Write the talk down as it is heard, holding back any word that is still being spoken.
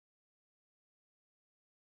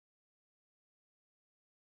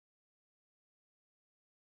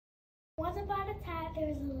Once upon a time, there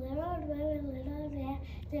was a little old woman and a little old man.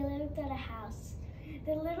 They lived in a house.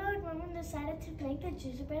 The little old woman decided to make the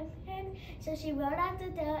gingerbread man, so she wrote out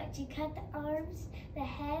the dough and she cut the arms, the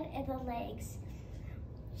head, and the legs.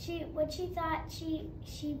 When she thought she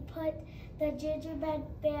put the gingerbread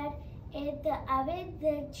man in the oven,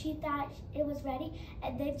 then she thought it was ready,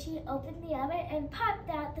 and then she opened the oven and popped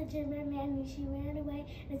out the gingerbread man, and she ran away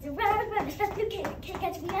and said, "Run, as fast as you can't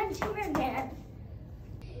catch me, I'm gingerbread man."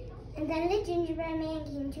 And then the gingerbread man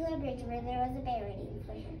came to a bridge where there was a bear waiting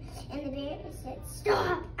for him. And the bear said,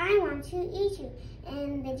 "Stop, I want to eat you."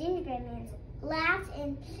 And the gingerbread man laughed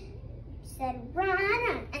and said,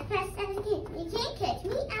 "Run, as fast as you can. You can't catch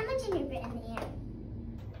me, I'm a gingerbread man."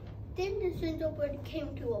 Then the gingerbread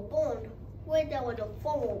came to a barn where there was a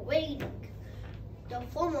farmer waiting. The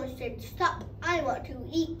farmer said, "Stop, I want to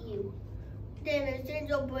eat you." Then the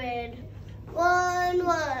gingerbread, run,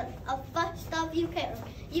 as fast as you can.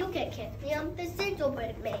 You can't catch me, I'm the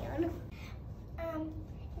gingerbread man.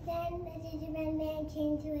 Then the gingerbread man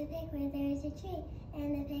came to a pig where there was a tree.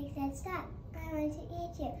 And the pig said, "Stop, I want to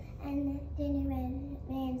eat you." And the gingerbread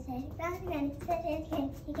man said, "Run, as fast as you can.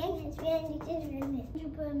 You can't catch me, I'm the gingerbread man." The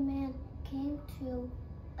gingerbread man came to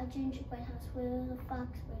a gingerbread house where there was a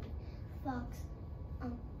fox. Where the fox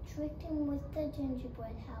tricked him with the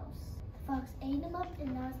gingerbread house. The fox ate him up,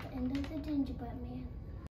 and that was the end of the gingerbread man.